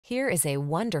Here is a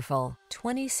wonderful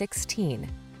 2016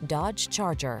 Dodge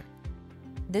Charger.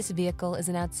 This vehicle is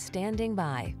an outstanding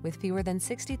buy with fewer than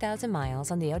 60,000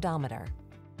 miles on the odometer.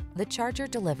 The Charger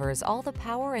delivers all the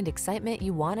power and excitement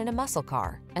you want in a muscle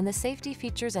car and the safety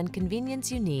features and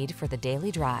convenience you need for the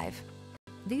daily drive.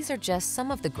 These are just some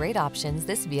of the great options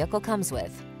this vehicle comes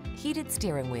with: heated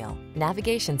steering wheel,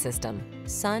 navigation system,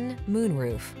 sun,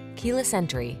 moonroof, keyless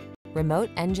entry, remote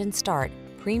engine start,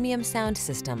 premium sound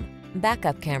system,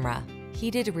 backup camera,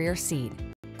 heated rear seat,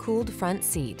 cooled front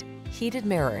seat, heated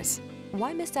mirrors.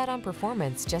 Why miss out on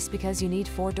performance just because you need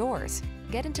 4 doors?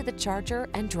 Get into the Charger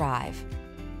and drive.